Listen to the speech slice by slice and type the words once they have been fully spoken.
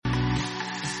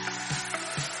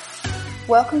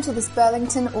Welcome to this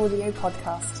Burlington audio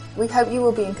podcast. We hope you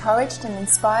will be encouraged and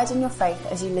inspired in your faith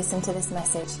as you listen to this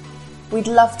message. We'd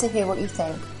love to hear what you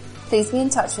think. Please be in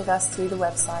touch with us through the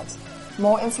website.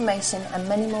 More information and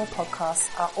many more podcasts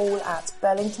are all at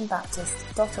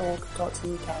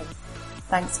burlingtonbaptist.org.uk.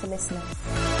 Thanks for listening.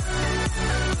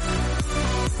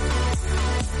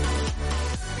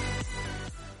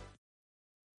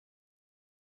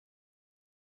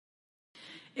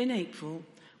 In April,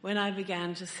 when I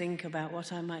began to think about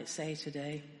what I might say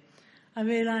today, I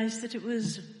realized that it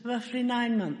was roughly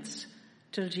 9 months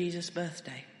till Jesus'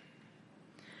 birthday.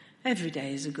 Every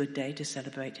day is a good day to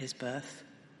celebrate his birth.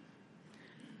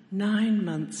 9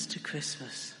 months to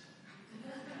Christmas.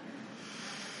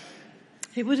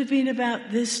 It would have been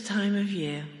about this time of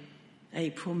year,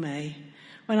 April, May,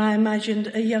 when I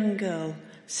imagined a young girl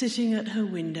sitting at her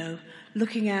window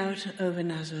looking out over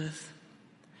Nazareth.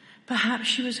 Perhaps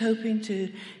she was hoping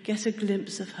to get a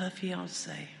glimpse of her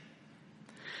fiancé.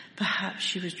 Perhaps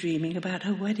she was dreaming about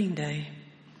her wedding day.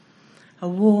 A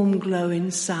warm glow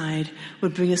inside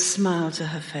would bring a smile to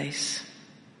her face.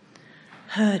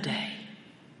 Her day.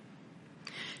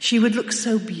 She would look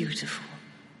so beautiful.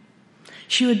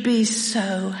 She would be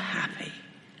so happy.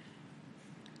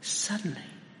 Suddenly,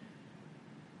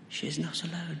 she is not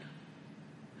alone.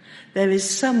 There is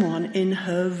someone in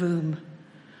her room.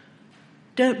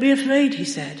 "Don't be afraid," he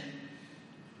said.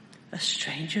 A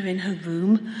stranger in her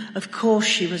room? Of course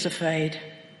she was afraid.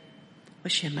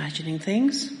 Was she imagining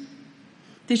things?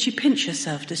 Did she pinch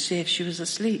herself to see if she was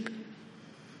asleep?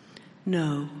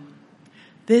 No.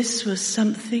 This was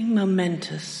something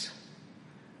momentous,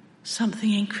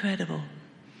 something incredible.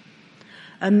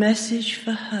 A message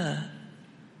for her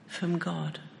from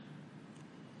God.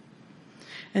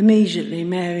 Immediately,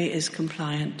 Mary is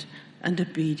compliant and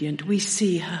obedient. We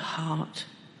see her heart.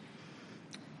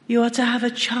 "You are to have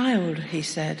a child," he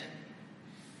said.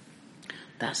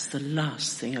 That's the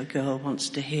last thing a girl wants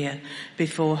to hear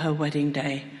before her wedding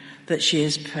day, that she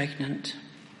is pregnant.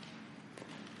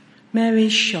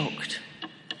 Mary's shocked.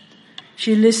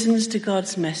 She listens to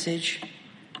God's message.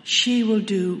 She will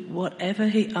do whatever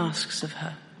he asks of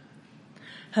her.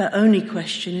 Her only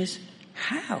question is,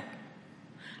 how?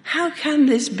 How can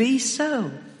this be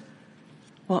so?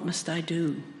 What must I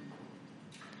do?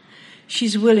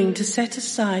 She's willing to set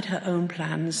aside her own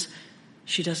plans.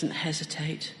 She doesn't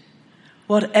hesitate.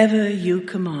 Whatever you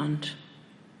command.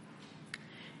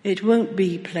 It won't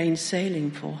be plain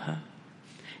sailing for her.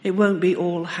 It won't be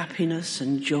all happiness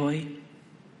and joy.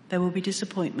 There will be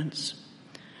disappointments.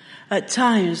 At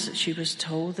times, she was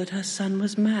told that her son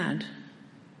was mad.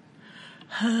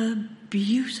 Her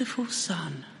beautiful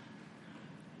son,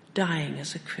 dying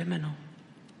as a criminal.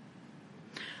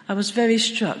 I was very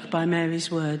struck by Mary's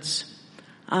words.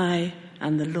 "I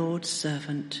am the Lord's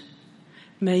servant.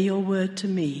 May your word to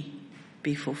me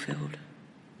be fulfilled."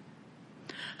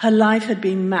 Her life had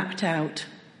been mapped out.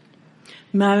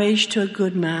 Marriage to a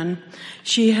good man.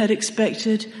 She had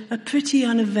expected a pretty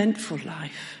uneventful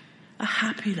life, a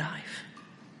happy life.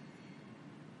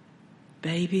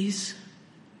 Babies,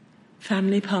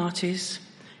 family parties,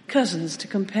 cousins to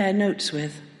compare notes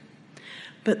with.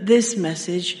 But this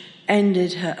message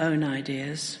ended her own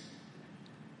ideas.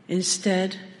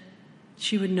 Instead,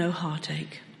 she would know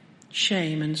heartache,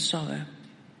 shame and sorrow.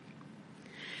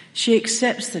 She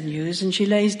accepts the news and she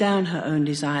lays down her own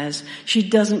desires. She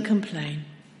doesn't complain.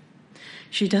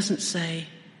 She doesn't say,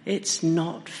 "It's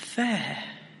not fair."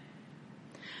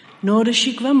 Nor does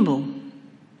she grumble.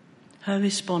 Her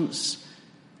response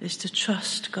is to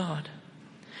trust God.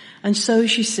 And so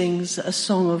she sings a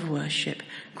song of worship,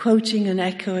 quoting and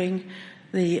echoing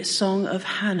the song of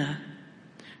Hannah,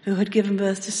 who had given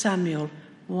birth to Samuel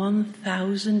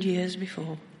 1,000 years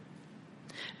before.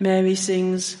 Mary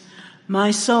sings,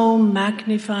 "My soul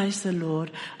magnifies the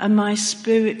Lord, and my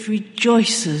spirit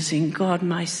rejoices in God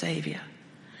my Saviour,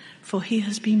 for he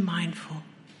has been mindful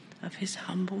of his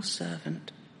humble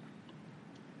servant."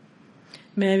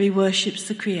 Mary worships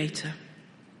the Creator,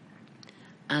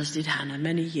 as did Hannah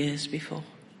many years before.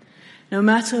 No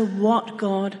matter what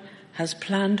God has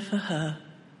planned for her,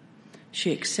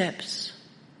 she accepts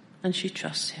and she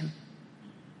trusts him.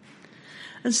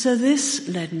 And so this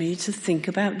led me to think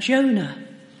about Jonah.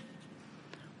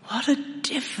 What a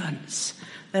difference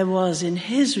there was in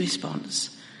his response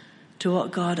to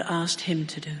what God asked him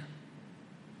to do.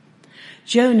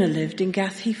 Jonah lived in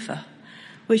Gath-hepher,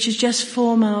 which is just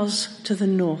 4 miles to the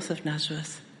north of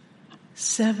Nazareth,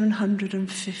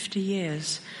 750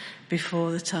 years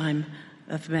before the time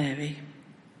of Mary,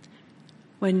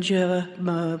 when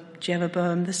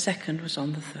Jeroboam II was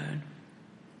on the throne.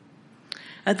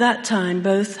 At that time,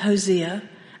 both Hosea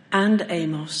and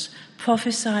Amos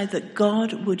prophesied that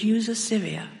God would use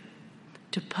Assyria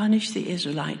to punish the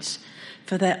Israelites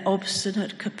for their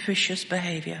obstinate, capricious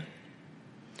behavior.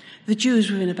 The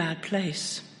Jews were in a bad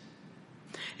place.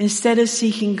 Instead of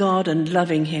seeking God and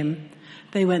loving him,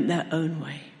 they went their own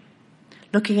way,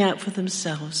 looking out for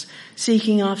themselves,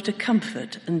 seeking after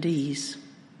comfort and ease.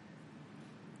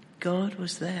 God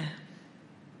was there,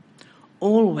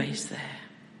 always there,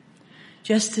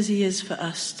 just as he is for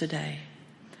us today.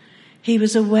 He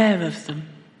was aware of them,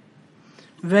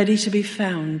 ready to be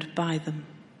found by them.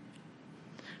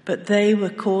 But they were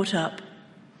caught up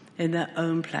in their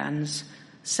own plans,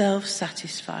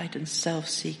 self-satisfied and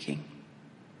self-seeking.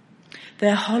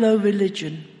 Their hollow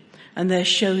religion and their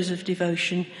shows of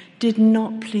devotion did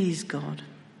not please God.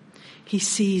 He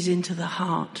sees into the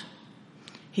heart.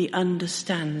 He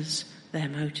understands their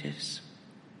motives.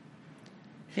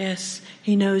 Yes,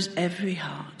 he knows every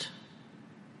heart.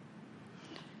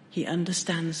 He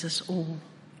understands us all.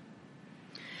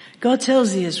 God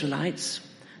tells the Israelites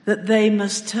that they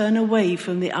must turn away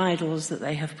from the idols that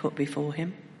they have put before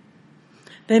him.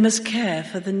 They must care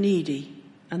for the needy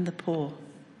and the poor.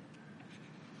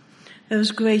 There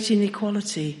was great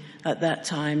inequality at that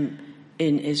time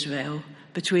in Israel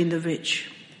between the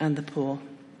rich and the poor.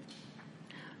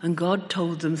 And God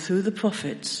told them through the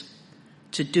prophets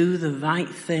to do the right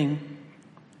thing,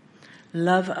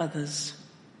 love others,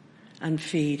 and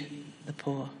feed the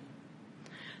poor.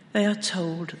 They are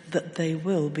told that they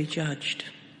will be judged.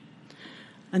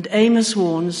 And Amos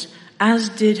warns, as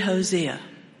did Hosea,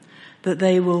 that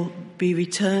they will be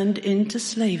returned into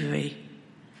slavery,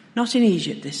 not in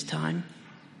Egypt this time,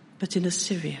 but in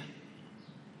Assyria.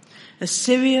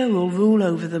 Assyria will rule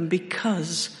over them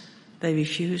because they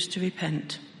refuse to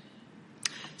repent.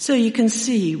 So you can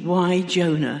see why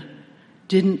Jonah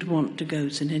didn't want to go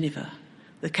to Nineveh,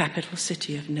 the capital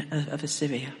city of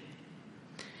Assyria.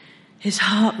 His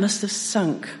heart must have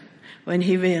sunk when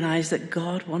he realized that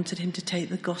God wanted him to take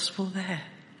the gospel there.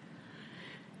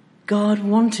 God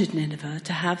wanted Nineveh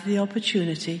to have the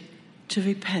opportunity to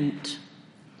repent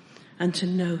and to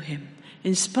know him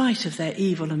in spite of their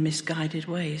evil and misguided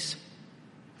ways.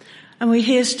 And we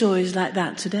hear stories like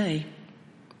that today.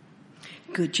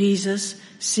 Good Jesus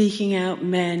seeking out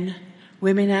men,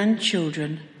 women and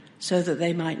children so that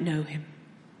they might know him.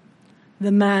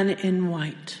 The man in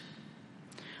white.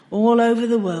 All over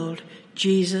the world,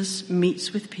 Jesus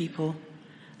meets with people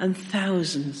and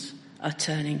thousands are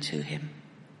turning to him.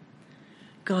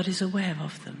 God is aware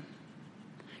of them.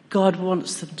 God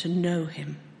wants them to know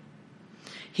him.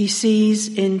 He sees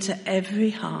into every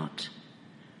heart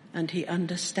and he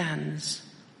understands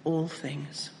all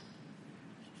things.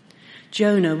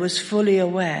 Jonah was fully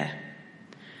aware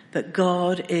that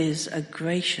God is a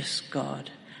gracious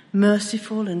God,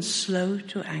 merciful and slow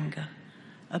to anger,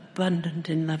 abundant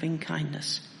in loving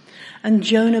kindness. And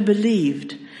Jonah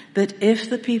believed that if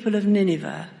the people of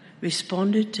Nineveh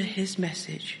responded to his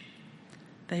message,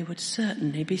 they would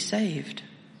certainly be saved.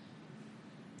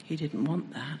 He didn't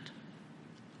want that.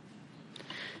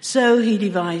 So he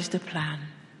devised a plan.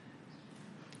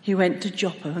 He went to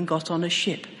Joppa and got on a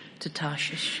ship to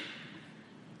Tarshish,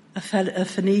 a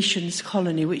Phoenician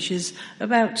colony which is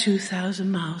about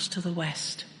 2,000 miles to the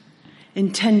west,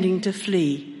 intending to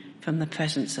flee from the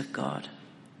presence of God.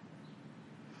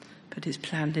 But his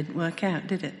plan didn't work out,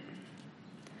 did it?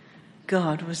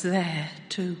 God was there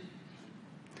too.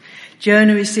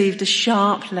 Jonah received a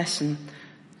sharp lesson.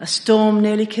 A storm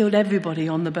nearly killed everybody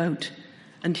on the boat,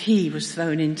 and he was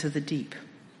thrown into the deep.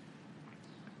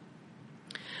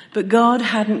 But God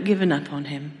hadn't given up on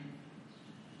him.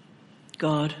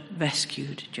 God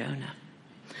rescued Jonah.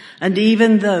 And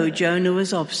even though Jonah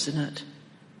was obstinate,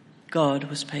 God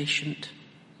was patient.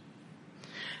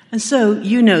 And so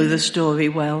you know the story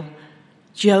well.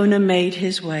 Jonah made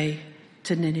his way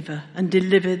to Nineveh and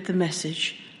delivered the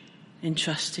message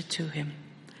entrusted to him.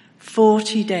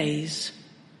 40 days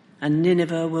and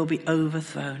Nineveh will be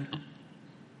overthrown.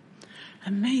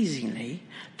 Amazingly,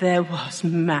 there was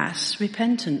mass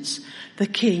repentance. The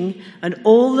king and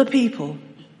all the people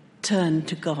turned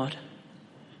to God.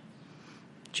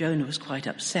 Jonah was quite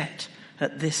upset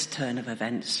at this turn of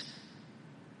events.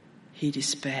 He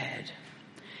despaired.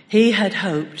 He had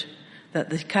hoped that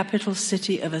the capital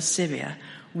city of Assyria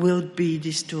would be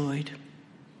destroyed.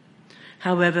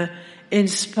 However, in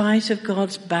spite of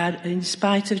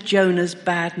Jonah's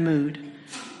bad mood,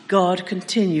 God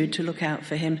continued to look out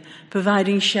for him,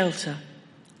 providing shelter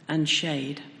and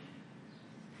shade.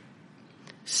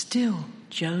 Still,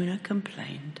 Jonah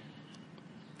complained.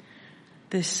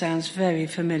 This sounds very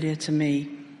familiar to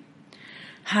me.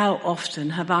 How often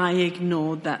have I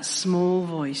ignored that small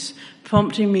voice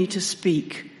prompting me to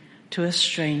speak to a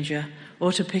stranger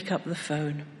or to pick up the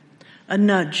phone, a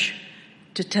nudge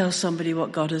to tell somebody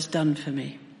what God has done for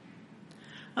me?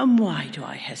 And why do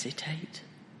I hesitate?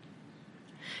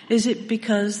 Is it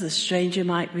because the stranger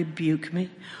might rebuke me,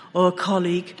 or a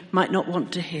colleague might not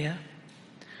want to hear?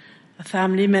 A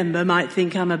family member might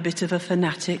think I'm a bit of a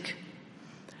fanatic,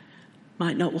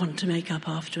 might not want to make up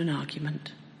after an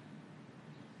argument.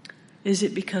 Is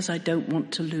it because I don't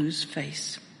want to lose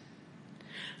face?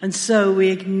 And so we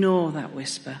ignore that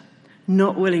whisper,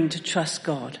 not willing to trust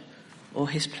God or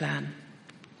his plan.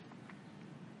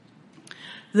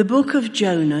 The book of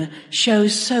Jonah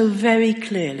shows so very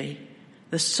clearly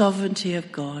the sovereignty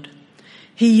of God.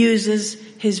 He uses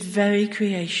his very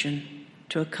creation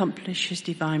to accomplish his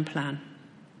divine plan.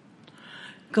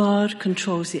 God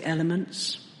controls the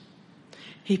elements.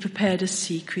 He prepared a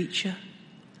sea creature,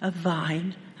 a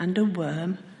vine, and a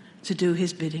worm to do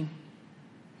his bidding.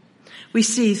 We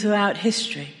see throughout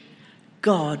history,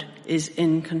 God is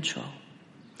in control.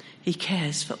 He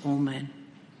cares for all men.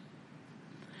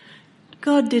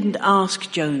 God didn't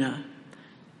ask Jonah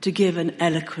to give an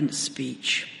eloquent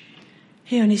speech.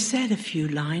 He only said a few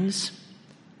lines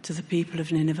to the people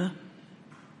of Nineveh.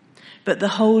 But the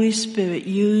Holy Spirit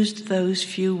used those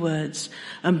few words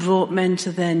and brought men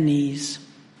to their knees.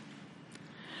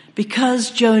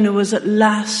 Because Jonah was at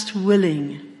last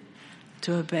willing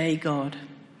to obey God,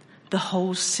 the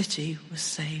whole city was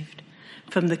saved,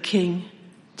 from the king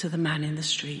to the man in the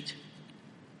street.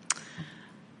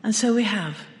 And so we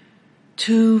have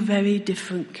two very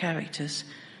different characters,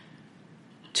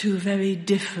 two very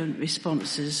different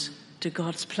responses to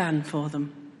God's plan for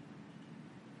them.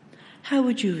 How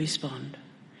would you respond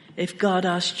if God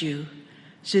asked you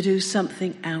to do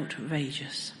something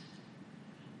outrageous?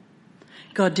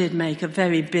 God did make a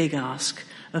very big ask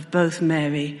of both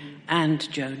Mary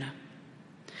and Jonah.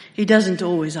 He doesn't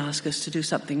always ask us to do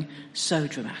something so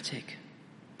dramatic,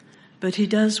 but he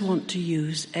does want to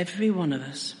use every one of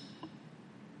us.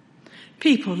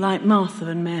 People like Martha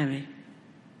and Mary,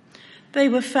 they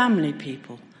were family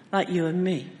people like you and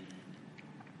me.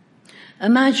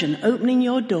 Imagine opening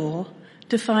your door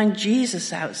to find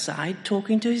Jesus outside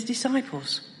talking to his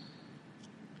disciples.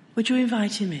 Would you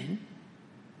invite him in?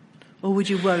 Or would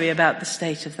you worry about the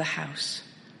state of the house?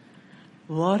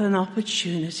 What an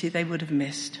opportunity they would have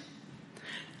missed.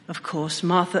 Of course,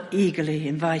 Martha eagerly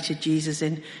invited Jesus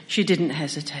in. She didn't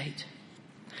hesitate.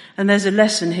 And there's a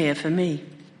lesson here for me.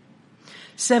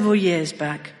 Several years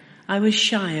back, I was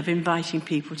shy of inviting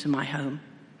people to my home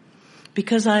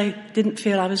because I didn't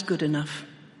feel I was good enough.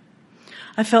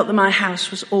 I felt that my house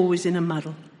was always in a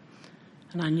muddle,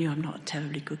 and I knew I'm not a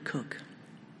terribly good cook.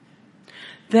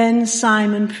 Then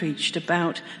Simon preached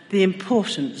about the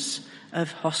importance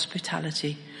of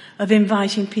hospitality, of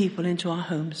inviting people into our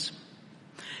homes.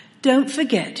 Don't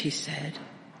forget, he said,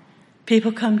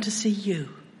 people come to see you,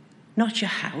 not your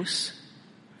house.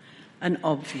 An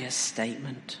obvious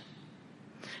statement.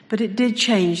 But it did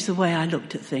change the way I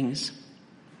looked at things.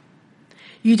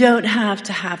 You don't have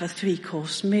to have a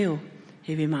 3-course meal,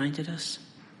 he reminded us.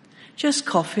 Just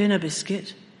coffee and a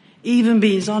biscuit. Even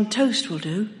beans on toast will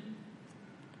do.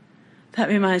 That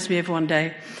reminds me of one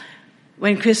day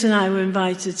when Chris and I were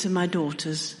invited to my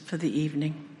daughter's for the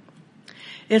evening.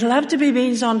 It'll have to be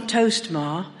beans on toast,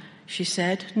 Ma, she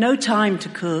said. No time to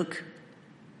cook.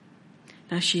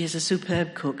 Now she is a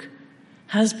superb cook.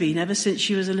 Has been ever since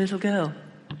she was a little girl.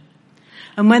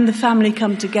 And when the family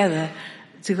come together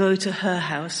to go to her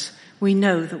house, we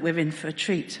know that we're in for a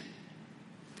treat.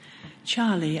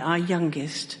 Charlie, our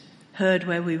youngest, heard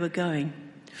where we were going.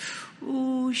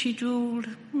 Ooh, she drooled.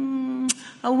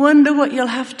 I wonder what you'll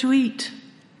have to eat.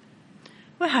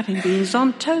 We're having beans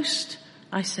on toast,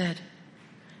 I said.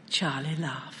 Charlie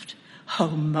laughed. Oh,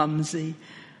 Mumsy,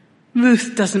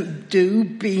 Ruth doesn't do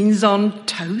beans on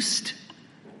toast.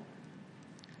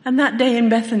 And that day in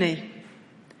Bethany,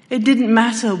 it didn't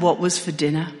matter what was for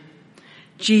dinner.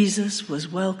 Jesus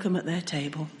was welcome at their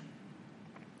table.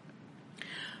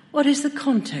 What is the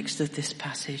context of this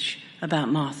passage about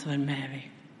Martha and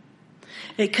Mary?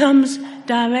 It comes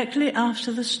directly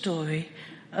after the story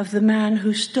of the man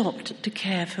who stopped to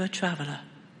care for a traveller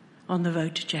on the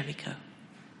road to Jericho,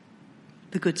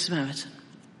 the Good Samaritan.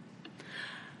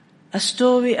 A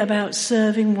story about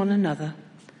serving one another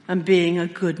and being a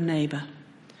good neighbour.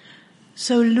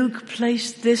 So Luke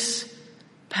placed this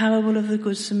parable of the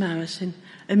Good Samaritan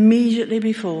immediately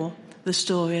before the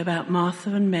story about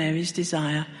Martha and Mary's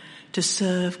desire to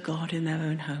serve God in their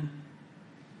own home.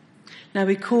 Now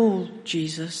we call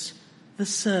Jesus the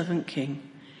servant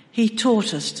king. He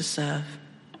taught us to serve.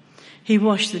 He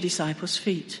washed the disciples'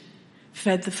 feet,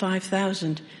 fed the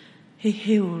 5,000. He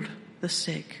healed the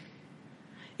sick.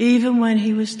 Even when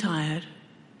he was tired,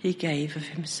 he gave of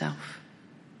himself.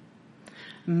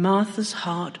 Martha's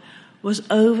heart was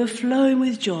overflowing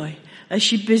with joy as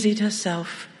she busied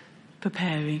herself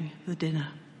preparing the dinner.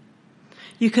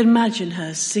 You can imagine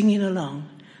her singing along,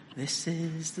 "This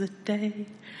is the day.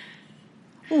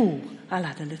 Oh, I'll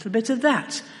add a little bit of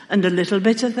that and a little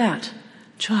bit of that.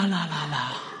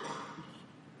 Tra-la-la-la."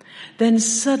 Then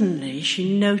suddenly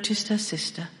she noticed her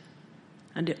sister,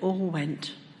 and it all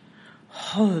went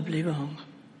horribly wrong.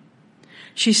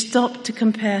 She stopped to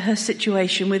compare her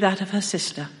situation with that of her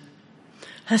sister.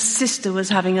 Her sister was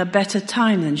having a better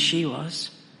time than she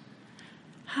was.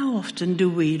 How often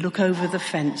do we look over the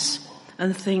fence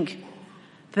and think,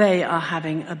 they are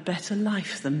having a better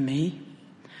life than me?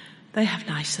 They have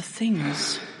nicer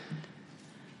things.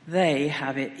 They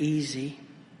have it easy.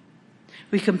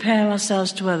 We compare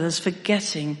ourselves to others,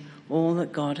 forgetting all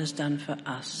that God has done for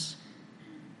us.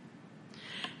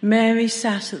 Mary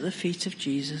sat at the feet of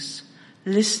Jesus,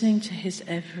 listening to his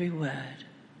every word.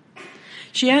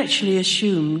 She actually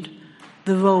assumed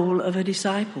the role of a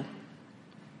disciple.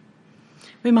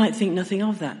 We might think nothing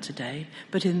of that today,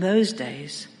 but in those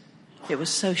days, it was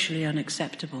socially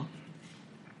unacceptable.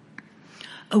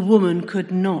 A woman could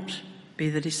not be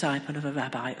the disciple of a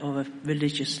rabbi or a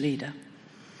religious leader.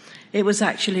 It was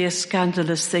actually a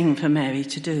scandalous thing for Mary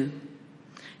to do.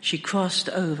 She crossed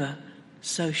over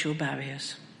social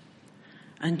barriers,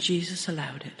 and Jesus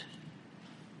allowed it.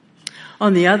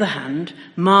 On the other hand,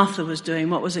 Martha was doing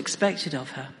what was expected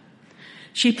of her.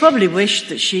 She probably wished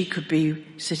that she could be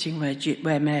sitting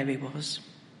where Mary was.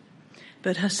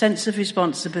 But her sense of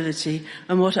responsibility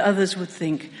and what others would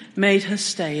think made her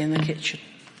stay in the kitchen.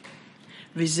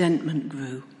 Resentment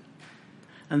grew.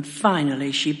 And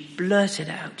finally she blurted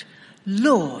out,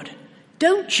 "Lord,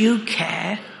 don't you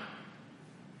care?"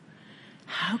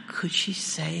 How could she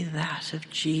say that of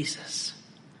Jesus?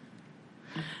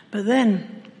 But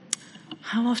then,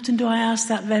 how often do I ask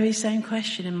that very same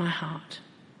question in my heart?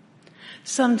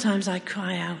 Sometimes I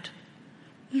cry out,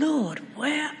 "Lord,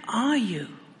 where are you?"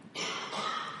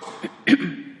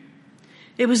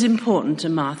 It was important to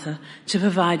Martha to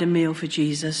provide a meal for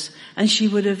Jesus, and she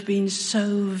would have been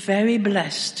so very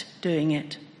blessed doing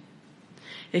it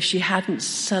if she hadn't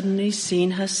suddenly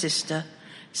seen her sister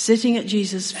sitting at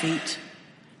Jesus' feet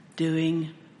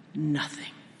doing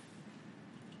nothing.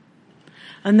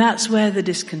 And that's where the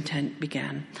discontent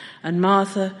began. And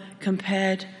Martha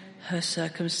compared her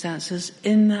circumstances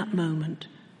in that moment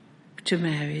to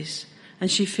Mary's, and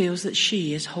she feels that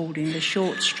she is holding the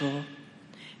short straw.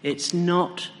 It's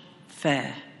not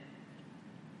fair.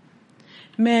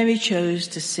 Mary chose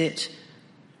to sit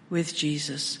with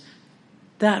Jesus.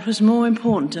 That was more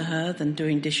important to her than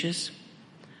doing dishes,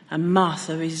 and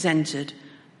Martha resented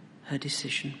her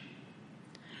decision.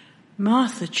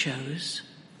 Martha chose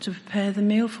to prepare the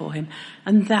meal for him,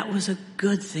 and that was a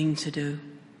good thing to do.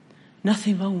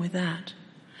 Nothing wrong with that,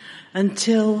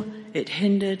 until it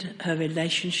hindered her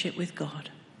relationship with God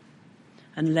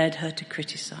and led her to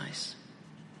criticize.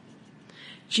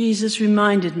 Jesus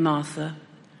reminded Martha,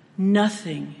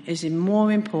 nothing is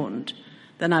more important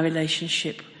than our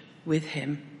relationship with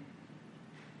him.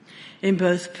 In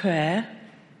both prayer,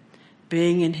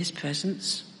 being in his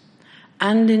presence,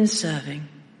 and in serving,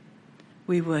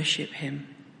 we worship him.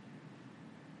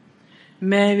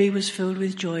 Mary was filled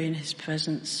with joy in his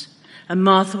presence, and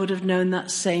Martha would have known that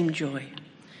same joy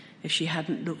if she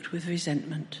hadn't looked with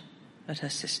resentment at her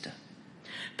sister.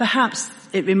 Perhaps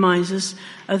it reminds us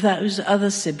of those other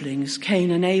siblings,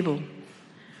 Cain and Abel.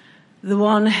 The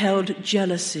one held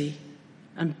jealousy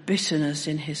and bitterness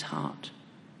in his heart,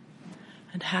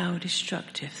 and how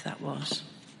destructive that was.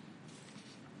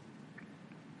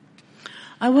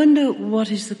 I wonder what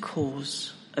is the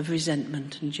cause of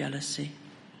resentment and jealousy.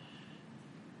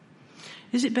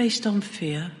 Is it based on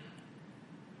fear?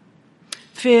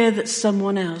 Fear that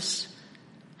someone else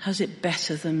has it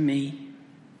better than me,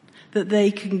 that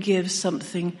they can give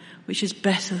something which is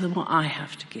better than what I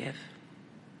have to give.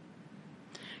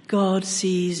 God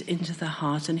sees into the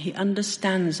heart and he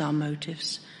understands our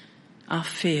motives, our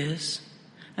fears,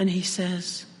 and he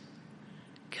says,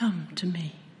 "Come to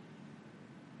me."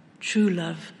 True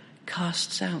love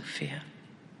casts out fear.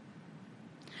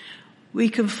 We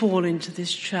can fall into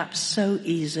this trap so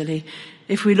easily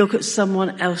if we look at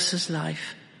someone else's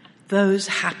life, those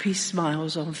happy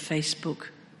smiles on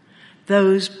Facebook,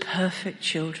 those perfect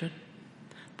children,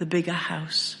 the bigger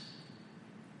house.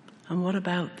 And what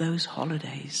about those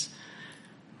holidays?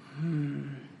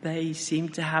 They seem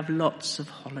to have lots of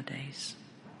holidays.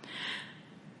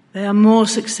 They are more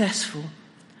successful,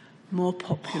 more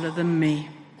popular than me.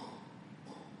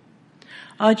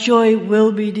 Our joy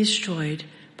will be destroyed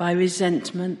by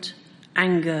resentment,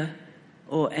 anger,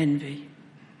 or envy.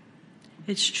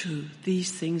 It's true,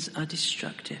 these things are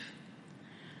destructive.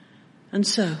 And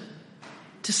so,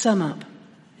 to sum up,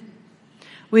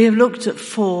 we have looked at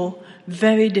 4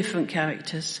 very different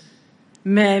characters.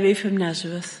 Mary from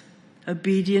Nazareth,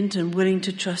 obedient and willing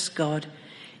to trust God,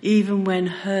 even when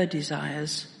her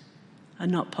desires are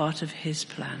not part of his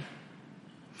plan.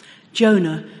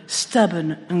 Jonah,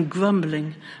 stubborn and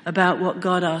grumbling about what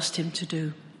God asked him to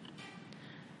do.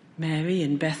 Mary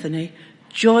in Bethany,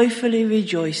 joyfully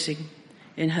rejoicing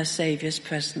in her Saviour's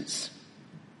presence.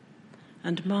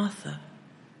 And Martha,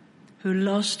 who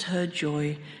lost her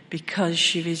joy because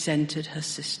she resented her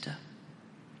sister.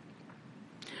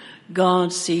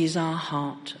 God sees our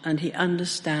heart and he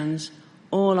understands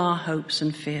all our hopes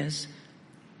and fears.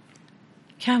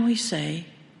 Can we say,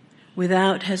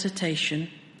 without hesitation,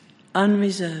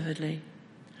 unreservedly,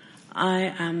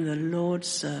 I am the Lord's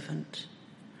servant.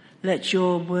 Let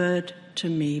your word to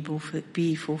me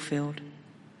be fulfilled.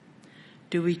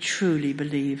 Do we truly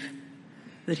believe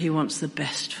that he wants the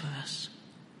best for us?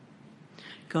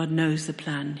 God knows the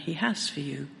plan he has for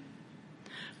you.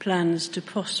 Plans to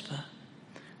prosper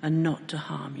and not to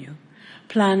harm you.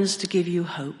 Plans to give you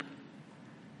hope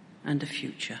and a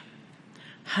future.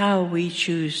 How we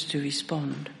choose to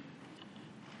respond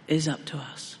is up to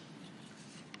us.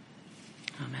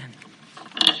 Amen.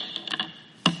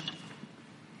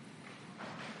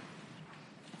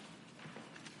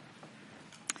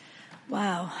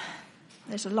 Wow,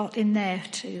 there's a lot in there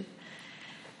to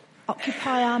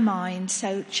occupy our minds.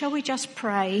 So shall we just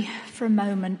pray for a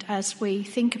moment as we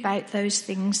think about those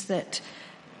things that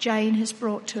Jane has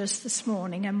brought to us this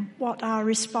morning and what our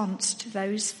response to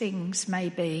those things may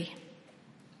be.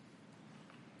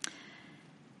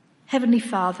 Heavenly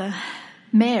Father,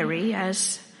 Mary,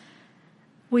 as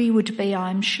we would be,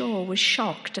 I'm sure, was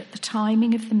shocked at the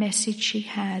timing of the message she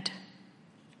had.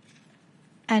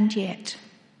 And yet,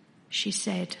 she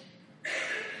said,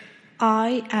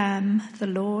 I am the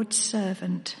Lord's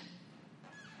servant.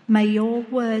 May your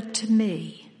word to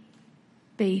me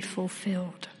be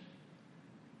fulfilled.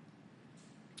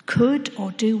 Could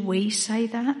or do we say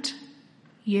that?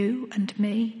 You and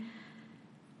me?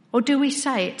 Or do we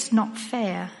say it's not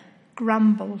fair,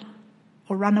 grumble,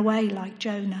 or run away like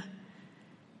Jonah?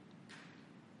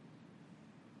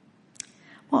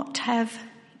 What have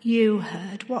you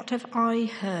heard? What have I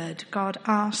heard God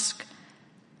ask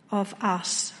of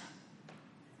us,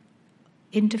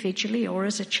 individually or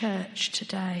as a church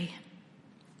today?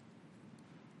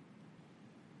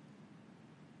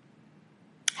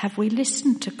 Have we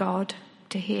listened to God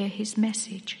to hear his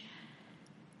message?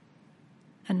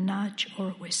 A nudge or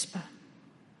a whisper?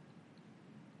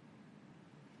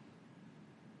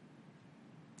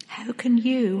 How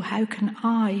can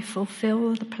I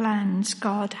fulfill the plans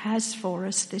God has for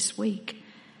us this week?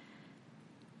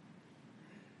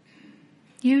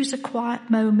 Use a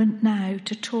quiet moment now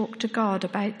to talk to God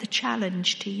about the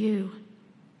challenge to you.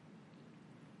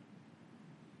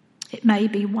 It may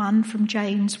be one from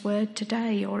Jane's word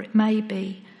today, or it may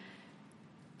be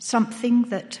something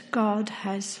that God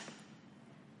has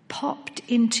popped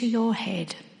into your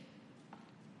head.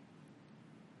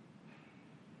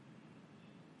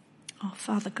 Oh,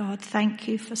 Father God, thank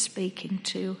you for speaking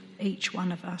to each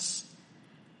one of us.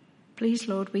 Please,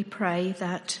 Lord, we pray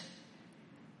that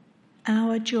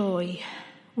our joy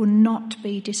will not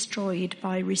be destroyed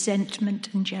by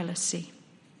resentment and jealousy.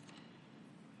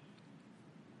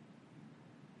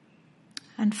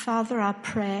 And Father, our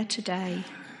prayer today,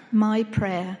 my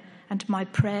prayer and my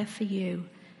prayer for you,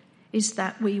 is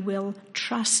that we will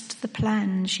trust the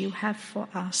plans you have for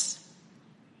us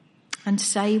and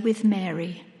say with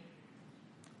Mary,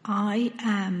 I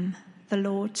am the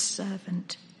Lord's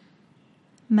servant.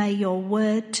 May your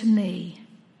word to me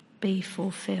be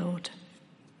fulfilled.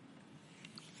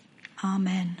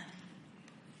 Amen.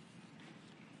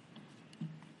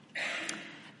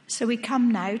 So we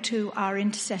come now to our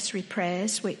intercessory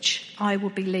prayers, which I will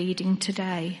be leading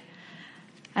today.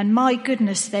 And my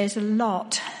goodness, there's a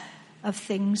lot of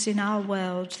things in our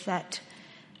world that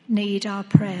need our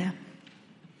prayer.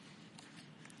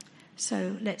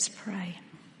 So let's pray.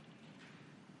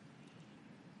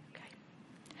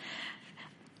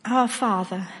 Our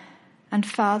Father and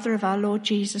Father of our Lord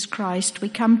Jesus Christ, we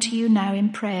come to you now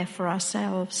in prayer for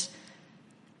ourselves,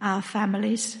 our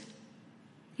families,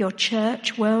 your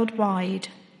church worldwide,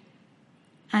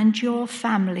 and your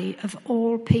family of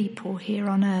all people here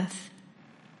on earth.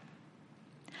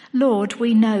 Lord,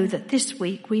 we know that this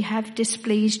week we have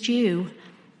displeased you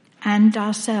and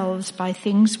ourselves by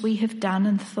things we have done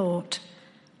and thought,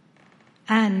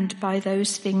 and by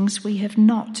those things we have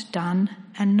not done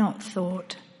and not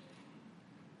thought.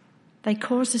 They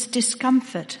cause us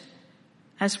discomfort,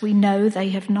 as we know they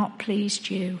have not pleased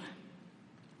you.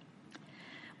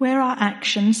 Where our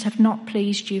actions have not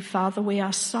pleased you, Father, we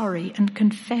are sorry and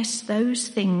confess those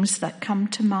things that come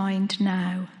to mind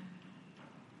now.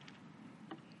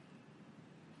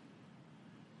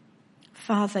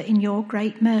 Father, in your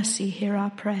great mercy, hear our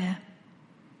prayer.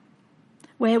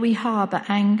 Where we harbour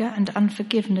anger and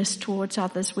unforgiveness towards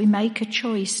others, we make a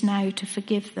choice now to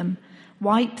forgive them,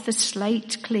 wipe the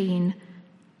slate clean,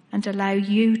 and allow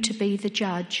you to be the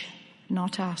judge,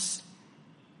 not us.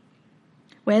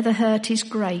 Where the hurt is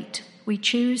great, we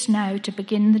choose now to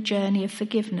begin the journey of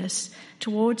forgiveness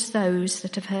towards those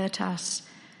that have hurt us,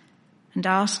 and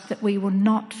ask that we will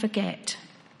not forget,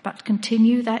 but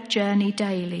continue that journey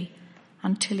daily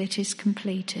until it is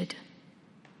completed.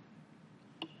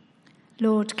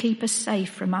 Lord, keep us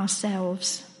safe from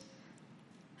ourselves,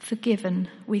 forgiven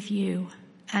with you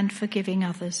and forgiving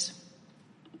others.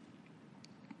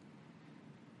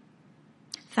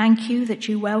 Thank you that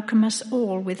you welcome us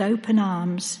all with open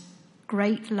arms,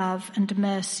 great love and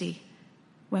mercy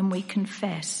when we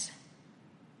confess,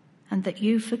 and that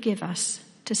you forgive us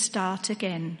to start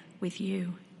again with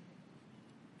you.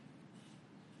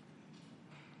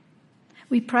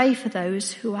 We pray for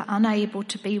those who are unable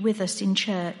to be with us in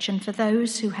church and for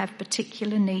those who have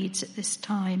particular needs at this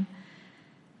time.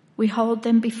 We hold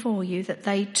them before you that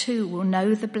they too will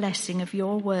know the blessing of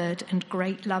your word and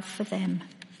great love for them.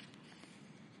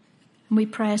 And we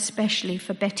pray especially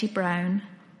for Betty Brown,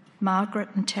 Margaret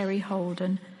and Terry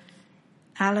Holden,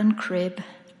 Alan Cribb,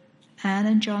 Anne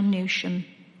and John Newsham,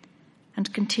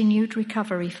 and continued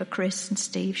recovery for Chris and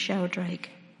Steve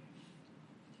Sheldrake.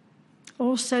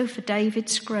 Also for David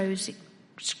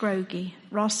Scroggie,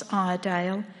 Ross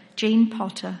Iredale, Jean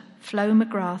Potter, Flo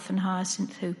McGrath and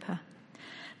Hyacinth Hooper.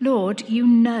 Lord, you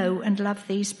know and love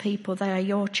these people. They are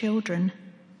your children.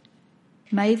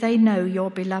 May they know your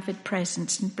beloved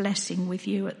presence and blessing with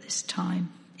you at this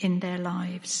time in their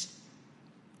lives.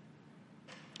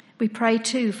 We pray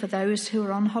too for those who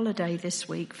are on holiday this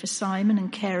week, for Simon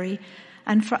and Kerry,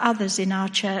 and for others in our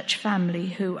church family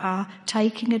who are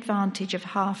taking advantage of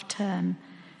half term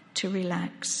to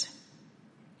relax.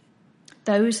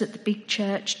 Those at the big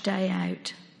church day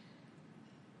out.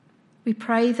 We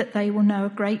pray that they will know a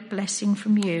great blessing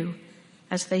from you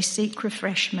as they seek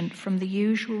refreshment from the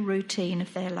usual routine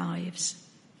of their lives.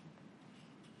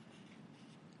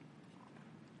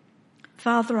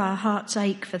 Father, our hearts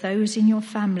ache for those in your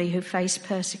family who face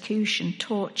persecution,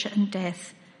 torture and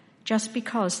death just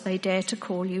because they dare to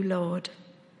call you Lord.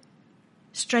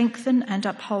 Strengthen and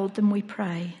uphold them, we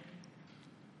pray.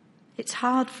 It's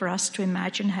hard for us to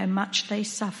imagine how much they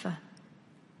suffer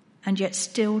and yet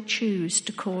still choose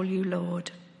to call you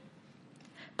Lord.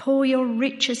 Pour your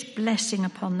richest blessing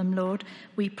upon them, Lord,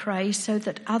 we pray, so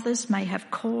that others may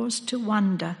have cause to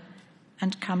wonder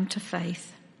and come to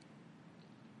faith.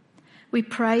 We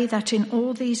pray that in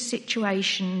all these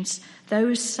situations,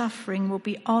 those suffering will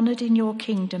be honoured in your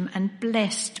kingdom and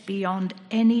blessed beyond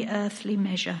any earthly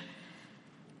measure.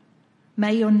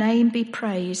 May your name be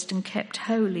praised and kept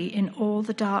holy in all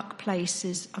the dark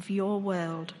places of your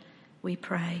world, we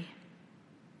pray.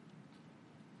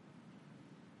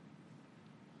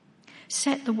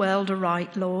 Set the world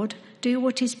aright, Lord. Do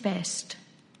what is best.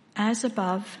 As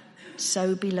above,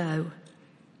 so below.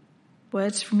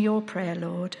 Words from your prayer,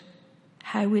 Lord.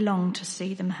 How we long to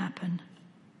see them happen.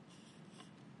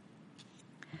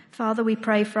 Father, we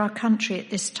pray for our country at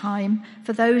this time,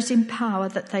 for those in power,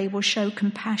 that they will show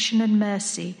compassion and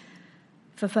mercy,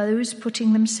 for those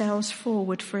putting themselves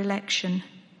forward for election.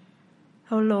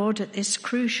 Oh Lord, at this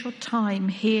crucial time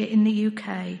here in the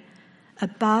UK,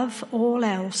 above all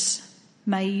else,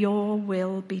 may your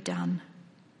will be done.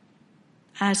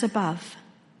 As above,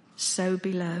 so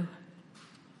below.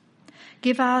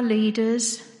 Give our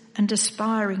leaders and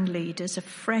aspiring leaders a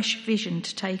fresh vision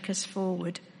to take us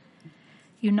forward,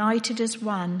 united as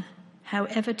one,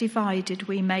 however divided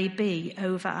we may be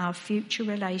over our future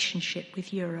relationship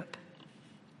with Europe.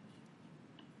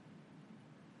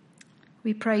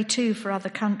 We pray too for other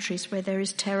countries where there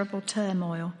is terrible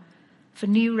turmoil, for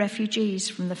new refugees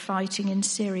from the fighting in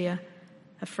Syria,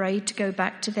 afraid to go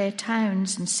back to their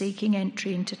towns and seeking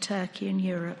entry into Turkey and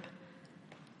Europe,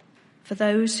 for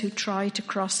those who try to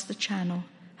cross the Channel,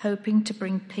 hoping to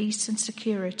bring peace and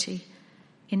security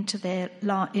into the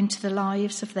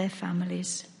lives of their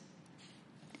families.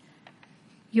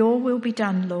 Your will be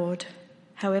done, Lord,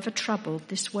 however troubled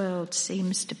this world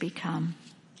seems to become.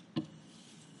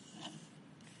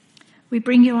 We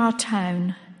bring you our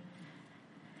town,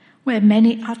 where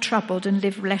many are troubled and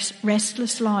live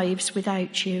restless lives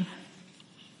without you.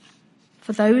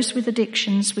 For those with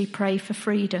addictions, we pray for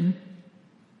freedom.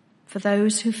 For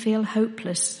those who feel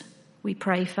hopeless, we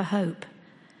pray for hope.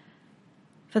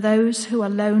 For those who are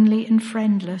lonely and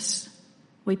friendless,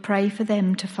 we pray for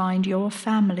them to find your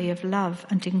family of love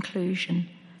and inclusion.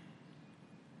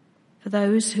 For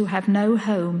those who have no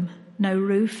home, no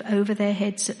roof over their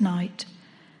heads at night,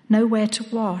 nowhere to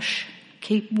wash,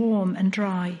 keep warm and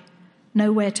dry,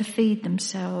 nowhere to feed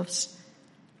themselves,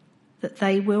 that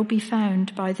they will be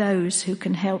found by those who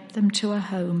can help them to a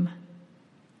home.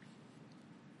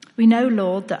 We know,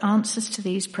 Lord, that answers to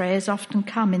these prayers often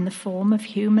come in the form of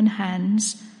human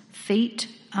hands, feet,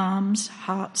 arms,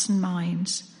 hearts and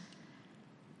minds.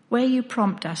 Where you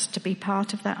prompt us to be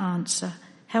part of that answer,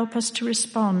 help us to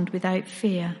respond without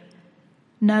fear,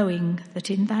 knowing that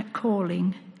in that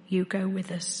calling you go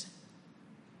with us.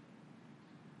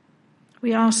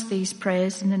 We ask these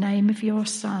prayers in the name of your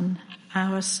Son,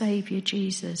 our Saviour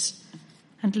Jesus,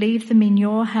 and leave them in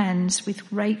your hands with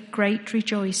great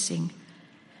rejoicing,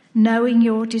 knowing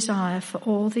your desire for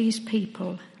all these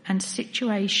people and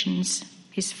situations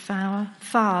is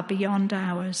far beyond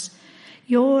ours.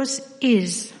 Yours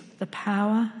is the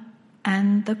power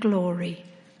and the glory.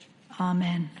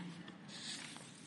 Amen.